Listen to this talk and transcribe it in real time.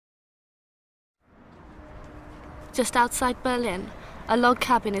Just outside Berlin, a log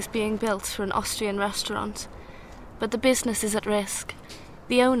cabin is being built for an Austrian restaurant. But the business is at risk.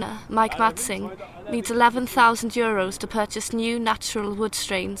 The owner, Mike Matzing, needs €11,000 to purchase new natural wood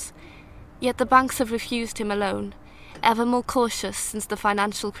strains. Yet the banks have refused him a loan, ever more cautious since the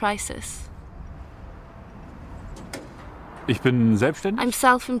financial crisis. I'm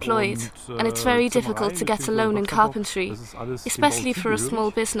self-employed, and it's very difficult to get a loan in carpentry, especially for a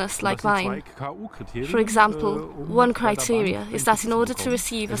small business like mine. For example, one criteria is that in order to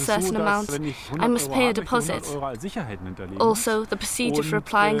receive a certain amount, I must pay a deposit. Also, the procedure for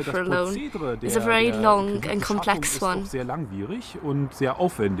applying for a loan is a very long and complex one.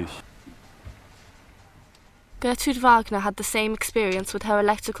 Gertrude Wagner had the same experience with her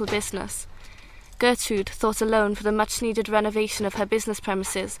electrical business. Gertrude thought a loan for the much-needed renovation of her business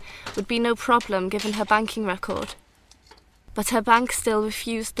premises would be no problem given her banking record. But her bank still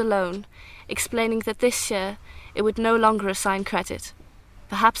refused the loan, explaining that this year it would no longer assign credit.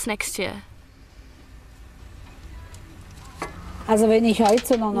 Perhaps next year.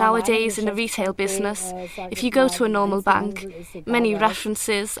 Nowadays in the retail business, if you go to a normal bank, many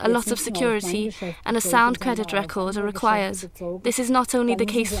references, a lot of security and a sound credit record are required. This is not only the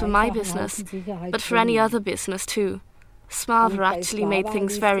case for my business, but for any other business too. Smarver actually made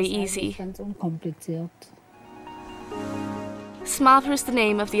things very easy. Smarver is the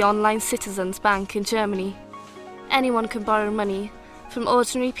name of the online citizens bank in Germany. Anyone can borrow money from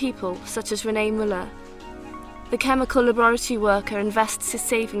ordinary people such as René Müller. The chemical laboratory worker invests his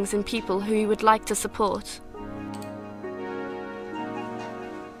savings in people who he would like to support.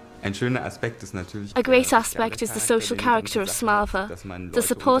 A great aspect is the social character of Smarver, to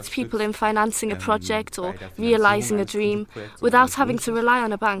support people in financing a project or realizing a dream without having to rely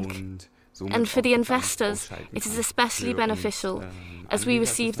on a bank. And for the investors, it is especially beneficial, as we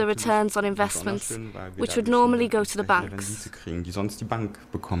receive the returns on investments, which would normally go to the banks.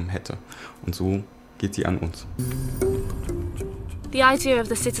 The idea of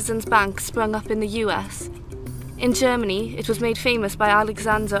the Citizens Bank sprung up in the US. In Germany, it was made famous by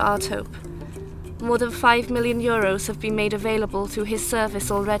Alexander Arthope. More than €5 million have been made available through his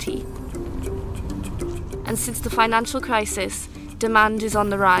service already. And since the financial crisis, demand is on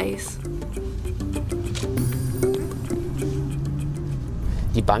the rise.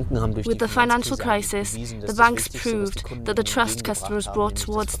 With the financial crisis, the banks proved that the trust customers brought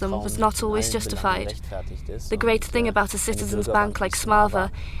towards them was not always justified. The great thing about a citizens bank like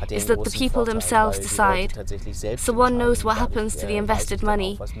Smarver is that the people themselves decide, so one knows what happens to the invested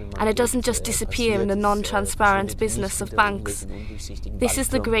money, and it doesn't just disappear in the non-transparent business of banks. This is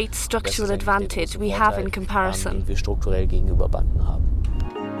the great structural advantage we have in comparison.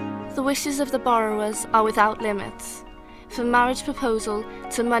 The wishes of the borrowers are without limits. From marriage proposal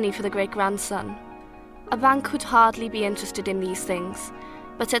to money for the great-grandson. A bank would hardly be interested in these things,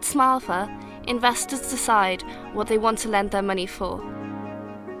 but at Smarver, investors decide what they want to lend their money for.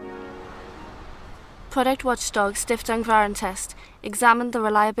 Product watchdog Stiftung Warentest examined the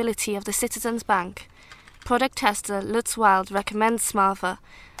reliability of the Citizens Bank. Product tester Lutz Wild recommends Smarver,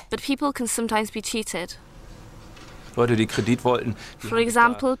 but people can sometimes be cheated. For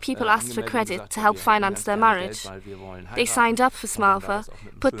example, people asked for credit to help finance their marriage. They signed up for Smarver,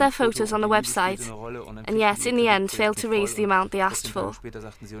 put their photos on the website, and yet in the end failed to raise the amount they asked for.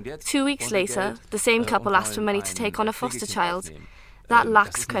 2 weeks later, the same couple asked for money to take on a foster child. That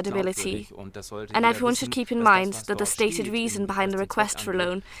lacks credibility, and everyone should keep in mind that the stated reason behind the request for a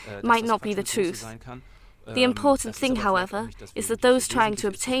loan might not be the truth. The important thing, however, is that those trying to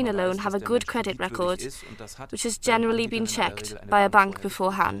obtain a loan have a good credit record, which has generally been checked by a bank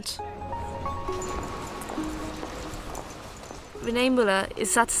beforehand. René Müller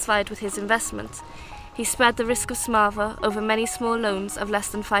is satisfied with his investment. He spread the risk of Smarver over many small loans of less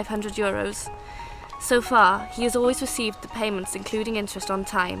than €500. So far, he has always received the payments including interest on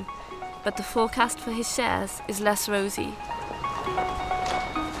time, but the forecast for his shares is less rosy.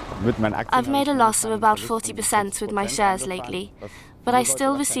 I've made a loss of about 40% with my shares lately, but I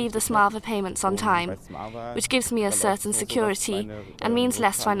still receive the Smarver payments on time, which gives me a certain security and means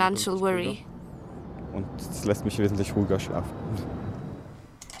less financial worry.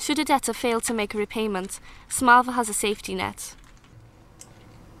 Should a debtor fail to make a repayment, Smarver has a safety net.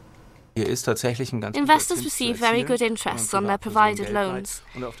 Investors receive very good interests on their provided loans.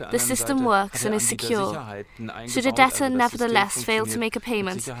 The system works and is secure. Should a debtor nevertheless fail to make a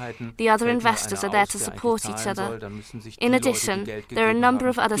payment, the other investors are there to support each other. In addition, there are a number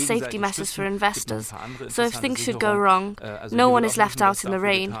of other safety measures for investors, so if things should go wrong, no one is left out in the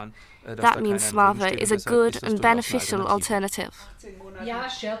rain. That means Smava is a good and beneficial alternative.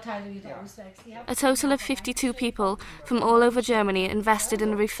 A total of 52 people from all over Germany invested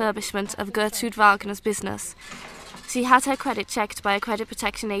in the refurbishment of Gertrude Wagner's business. She had her credit checked by a credit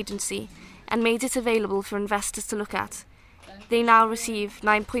protection agency and made it available for investors to look at. They now receive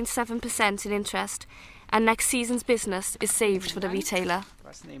 9.7% in interest, and next season's business is saved for the retailer.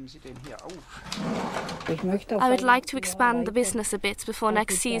 I would like to expand the business a bit before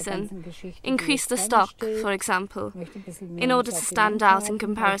next season, increase the stock, for example, in order to stand out in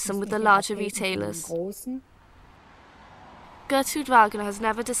comparison with the larger retailers. Gertrude Wagner has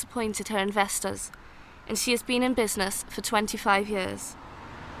never disappointed her investors, and she has been in business for 25 years.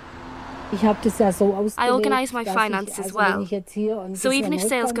 I organize my finances well, so even if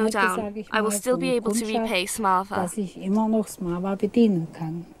sales go down, I will still be able to repay Smava.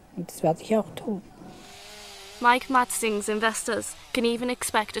 Mike Matzing's investors can even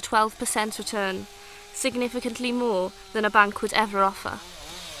expect a 12% return, significantly more than a bank would ever offer.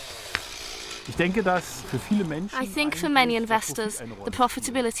 I think for many investors, the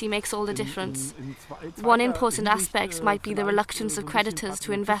profitability makes all the difference. One important aspect might be the reluctance of creditors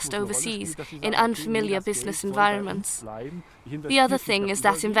to invest overseas in unfamiliar business environments. The other thing is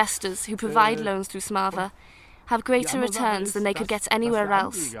that investors who provide loans through Smava have greater returns than they could get anywhere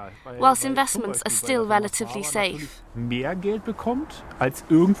else, whilst investments are still relatively safe. Mehr Geld bekommt als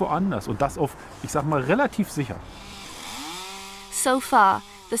irgendwo anders und das auf, ich sag mal, relativ sicher. So far,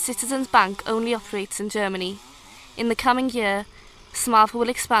 the Citizens Bank only operates in Germany. In the coming year, Smava will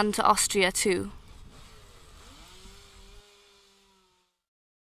expand to Austria too.